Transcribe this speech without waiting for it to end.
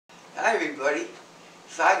Hi everybody,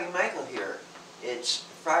 Foggy Michael here. It's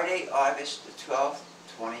Friday, August the 12th,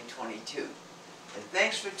 2022. And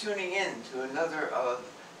thanks for tuning in to another of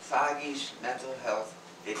Foggy's mental health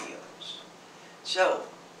videos. So,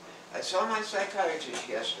 I saw my psychiatrist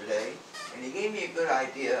yesterday and he gave me a good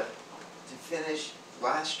idea to finish the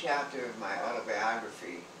last chapter of my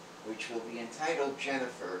autobiography, which will be entitled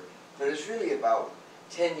Jennifer, but it's really about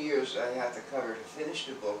 10 years I have to cover to finish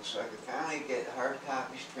the book so I could finally get hard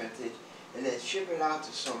copies printed and then ship it out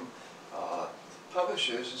to some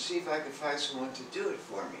publishers and see if I could find someone to do it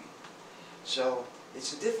for me. So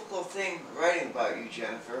it's a difficult thing writing about you,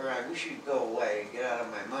 Jennifer. I wish you'd go away and get out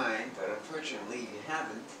of my mind, but unfortunately you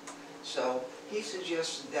haven't. So he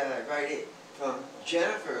suggested that I write it from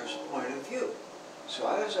Jennifer's point of view. So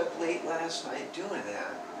I was up late last night doing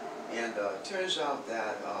that, and it turns out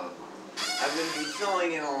that I'm going to be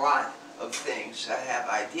filling in a lot of things I have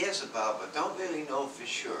ideas about but don't really know for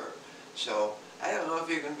sure. So I don't know if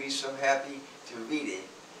you're going to be so happy to read it.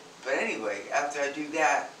 But anyway, after I do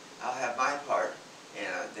that, I'll have my part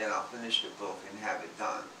and then I'll finish the book and have it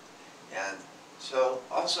done. And so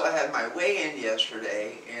also I had my weigh-in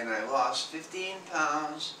yesterday and I lost 15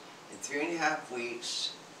 pounds in 3.5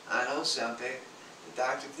 weeks on Ozempic. The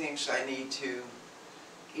doctor thinks I need to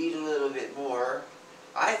eat a little bit more.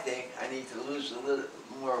 I think I need to lose a little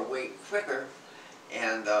more weight quicker,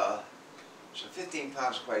 and so 15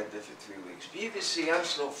 pounds is quite a bit for 3 weeks. But you can see I'm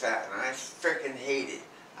still fat, and I frickin' hate it.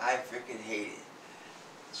 I frickin' hate it.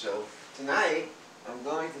 So tonight I'm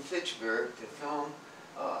going to Fitchburg to film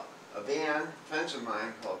a band, friends of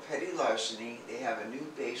mine, called Petty Larceny. They have a new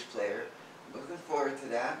bass player. I'm looking forward to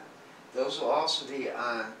that. Those will also be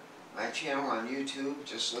on my channel on YouTube.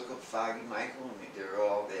 Just look up Foggy Michael, and they're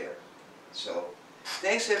all there. So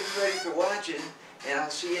thanks everybody for watching, and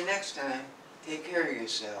I'll see you next time. Take care of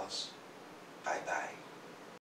yourselves. Bye-bye.